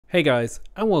Hey guys,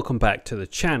 and welcome back to the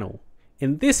channel.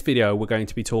 In this video we're going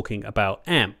to be talking about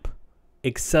AMP,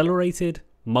 Accelerated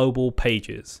Mobile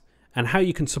Pages, and how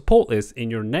you can support this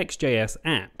in your NextJS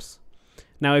apps.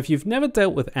 Now if you've never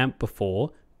dealt with AMP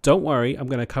before, don't worry, I'm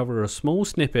going to cover a small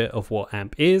snippet of what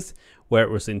AMP is, where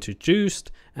it was introduced,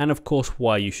 and of course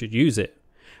why you should use it.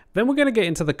 Then we're going to get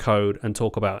into the code and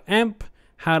talk about AMP,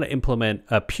 how to implement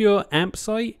a pure AMP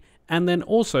site, and then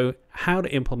also how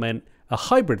to implement a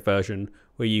hybrid version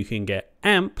where you can get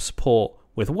AMP support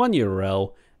with one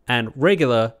URL and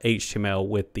regular HTML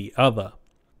with the other.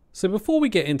 So before we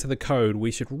get into the code,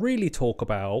 we should really talk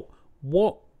about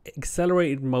what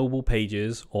Accelerated Mobile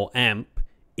Pages, or AMP,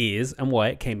 is and why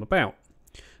it came about.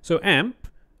 So AMP,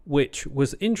 which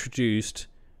was introduced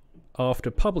after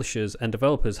publishers and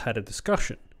developers had a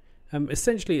discussion.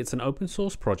 Essentially, it's an open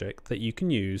source project that you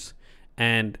can use,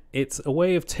 and it's a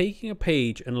way of taking a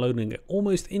page and loading it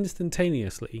almost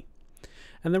instantaneously.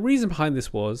 And the reason behind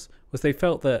this was they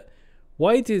felt that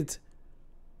why did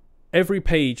every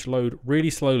page load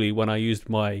really slowly when I used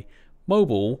my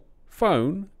mobile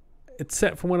phone,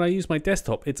 except for when I use my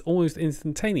desktop, it's almost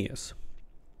instantaneous.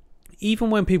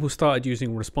 Even when people started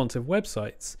using responsive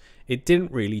websites, it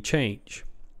didn't really change.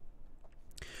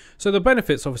 So the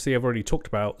benefits, obviously, I've already talked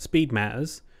about. Speed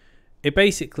matters. It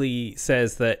basically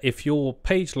says that if your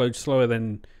page loads slower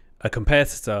than a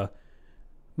competitor,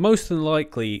 most than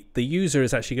likely the user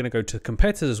is actually going to go to the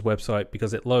competitor's website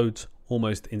because it loads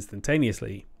almost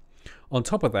instantaneously. On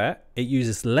top of that, it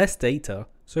uses less data.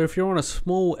 So if you're on a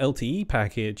small LTE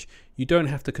package, you don't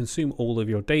have to consume all of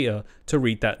your data to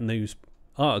read that news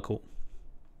article.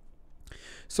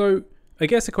 So I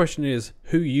guess the question is,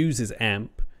 who uses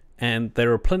AMP? And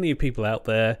there are plenty of people out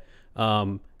there.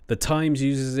 The Times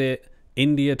uses it.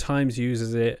 India Times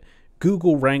uses it.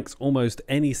 Google ranks almost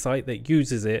any site that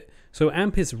uses it. So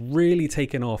AMP is really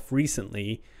taken off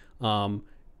recently.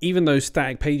 Even though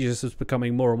static pages is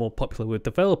becoming more and more popular with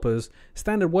developers,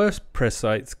 standard WordPress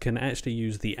sites can actually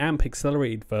use the AMP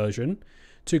accelerated version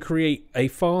to create a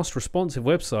fast, responsive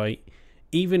website,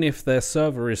 even if their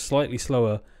server is slightly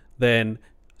slower than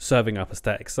serving up a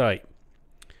static site.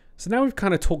 So now we've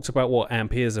kind of talked about what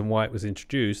AMP is and why it was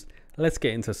introduced, let's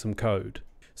get into some code.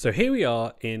 So here we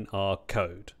are in our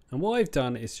code. And what I've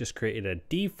done is just created a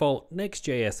default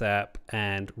Next.js app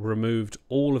and removed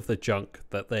all of the junk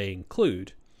that they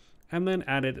include. And then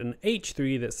added an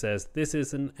H3 that says this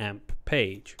is an AMP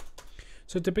page.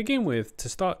 So to begin with, to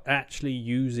start actually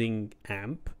using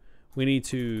AMP, we need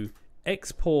to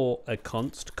export a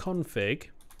const config.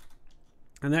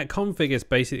 And that config is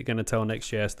basically going to tell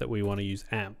Next.js that we want to use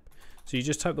AMP. So you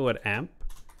just type the word AMP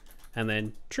and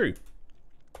then true.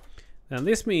 Now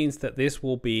this means that this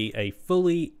will be a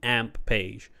fully AMP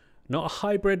page, not a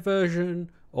hybrid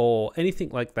version or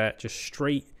anything like that, just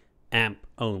straight AMP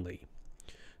only.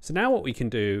 So now what we can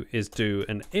do is do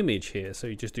an image here. So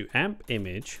you just do AMP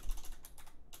image.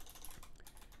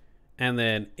 And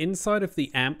then inside of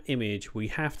the AMP image, we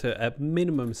have to at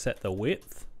minimum set the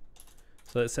width.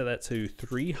 So let's set that to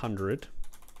 300.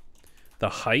 The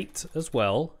height as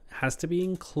well has to be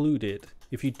included.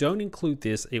 If you don't include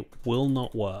this, it will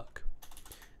not work.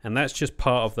 And that's just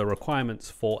part of the requirements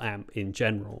for AMP in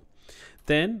general.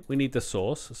 Then we need the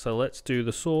source. So let's do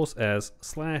the source as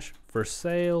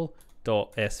 /forsale.svg.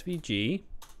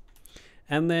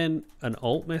 And then an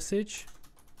alt message.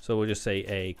 So we'll just say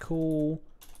a cool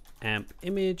AMP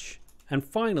image. And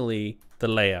finally, the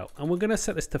layout. And we're going to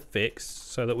set this to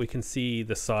fixed so that we can see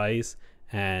the size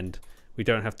and we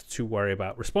don't have to worry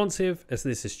about responsive, as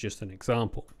this is just an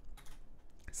example.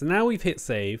 So now we've hit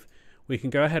save. We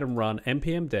can go ahead and run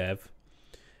npm dev,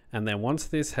 and then once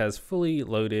this has fully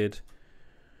loaded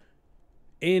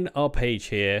in our page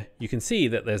here, you can see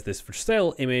that there's this for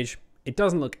sale image. It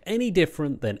doesn't look any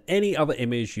different than any other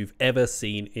image you've ever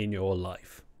seen in your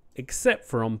life, except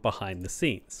from behind the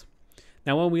scenes.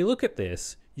 Now when we look at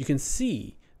this, you can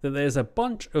see that there's a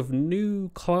bunch of new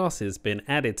classes been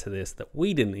added to this that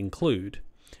we didn't include,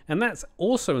 and that's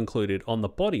also included on the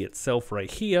body itself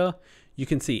right here. You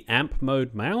can see AMP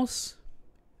mode mouse,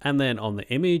 and then on the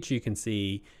image you can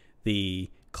see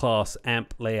the class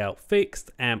AMP layout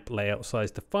fixed, AMP layout size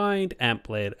defined, AMP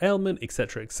layered element,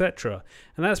 etc, etc.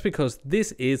 And that's because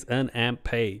this is an AMP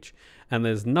page, and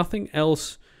there's nothing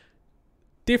else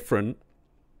different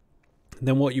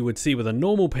than what you would see with a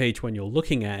normal page when you're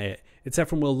looking at it, except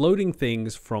from we're loading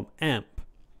things from AMP.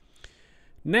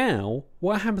 Now,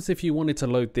 what happens if you wanted to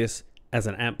load this as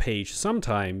an AMP page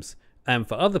sometimes, and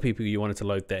for other people you wanted to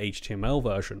load the HTML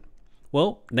version?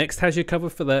 Well, Next has you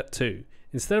covered for that too.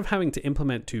 Instead of having to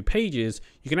implement two pages,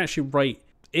 you can actually write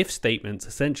if statements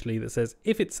essentially that says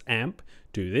if it's AMP,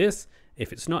 do this.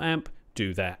 If it's not AMP,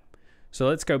 do that. So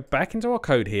let's go back into our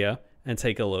code here and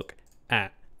take a look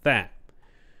at that.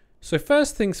 So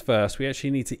first things first, we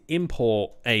actually need to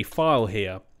import a file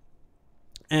here.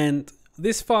 And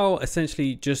this file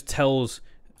essentially just tells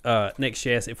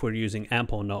NextJS if we're using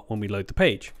AMP or not when we load the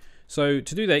page. So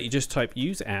to do that, you just type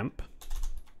use AMP.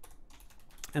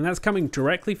 And that's coming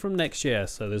directly from NextJS,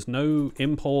 so there's no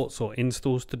imports or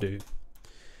installs to do.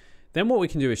 Then what we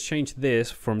can do is change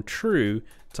this from true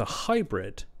to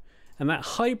hybrid. And that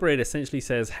hybrid essentially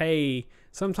says, hey,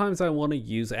 sometimes I want to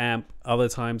use AMP, other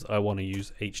times I want to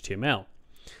use HTML.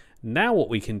 Now what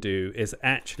we can do is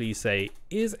actually say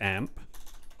is AMP,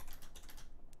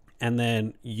 and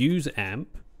then use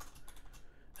AMP.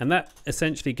 And that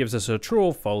essentially gives us a true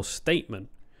or false statement.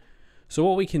 So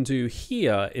what we can do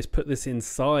here is put this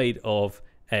inside of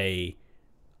a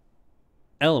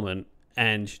element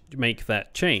and make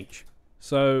that change.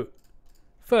 So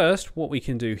first, what we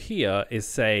can do here is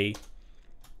say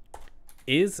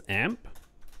is AMP.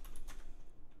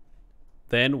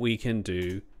 Then we can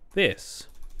do this.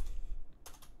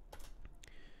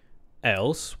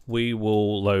 Else we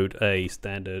will load a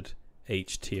standard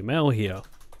HTML here.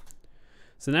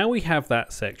 So now we have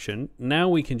that section. Now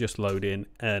we can just load in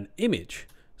an image.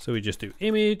 So we just do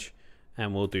image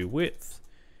and we'll do width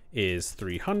is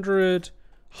 300,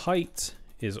 height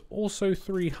is also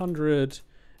 300,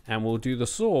 and we'll do the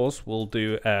source, we'll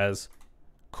do as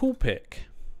coolpic,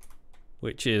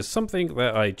 which is something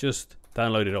that I just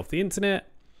downloaded off the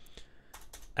internet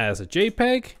as a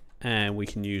JPEG, and we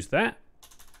can use that.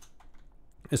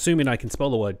 Assuming I can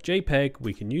spell the word JPEG,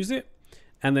 we can use it.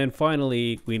 And then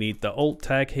finally, we need the alt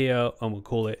tag here, and we'll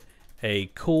call it a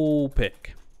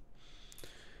coolpic.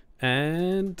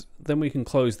 And then we can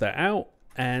close that out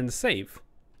and save.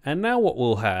 And now what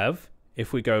we'll have,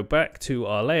 if we go back to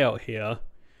our layout here,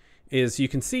 is you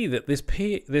can see that this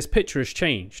picture has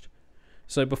changed.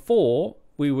 So before,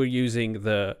 we were using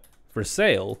the for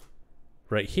sale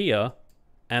right here,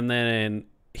 and then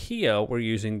here we're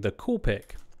using the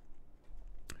coolpic.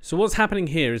 So what's happening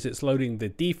here is it's loading the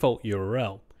default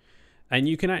URL, and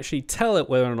you can actually tell it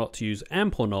whether or not to use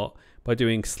AMP or not by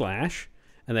doing slash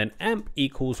and then AMP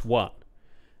equals 1.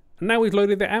 And now we've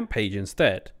loaded the AMP page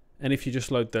instead. And if you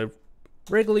just load the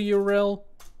regular URL,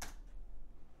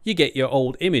 you get your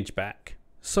old image back.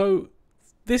 So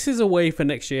this is a way for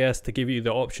Next.js to give you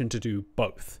the option to do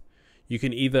both. You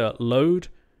can either load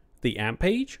the AMP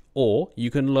page or you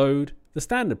can load the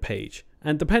standard page.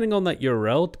 And depending on that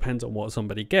URL, depends on what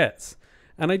somebody gets.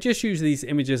 And I just use these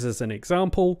images as an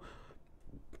example.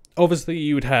 Obviously,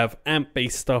 you would have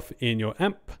AMP-based stuff in your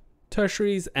AMP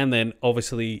tertiaries, and then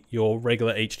obviously your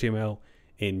regular HTML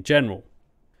in general.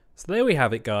 So there we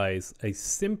have it, guys, a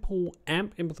simple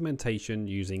AMP implementation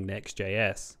using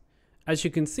Next.js. As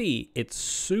you can see, it's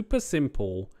super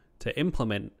simple to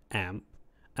implement AMP,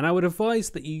 and I would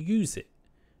advise that you use it.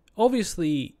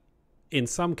 Obviously, in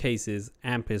some cases,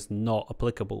 AMP is not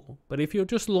applicable, but if you're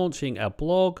just launching a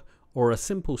blog or a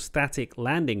simple static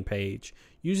landing page,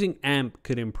 using AMP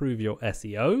could improve your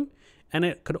SEO, and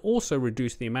it could also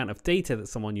reduce the amount of data that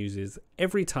someone uses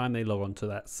every time they log onto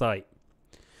that site.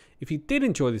 If you did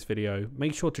enjoy this video,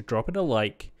 make sure to drop it a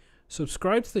like,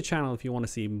 subscribe to the channel if you want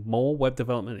to see more web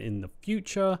development in the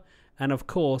future, and of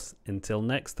course, until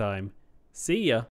next time, see ya!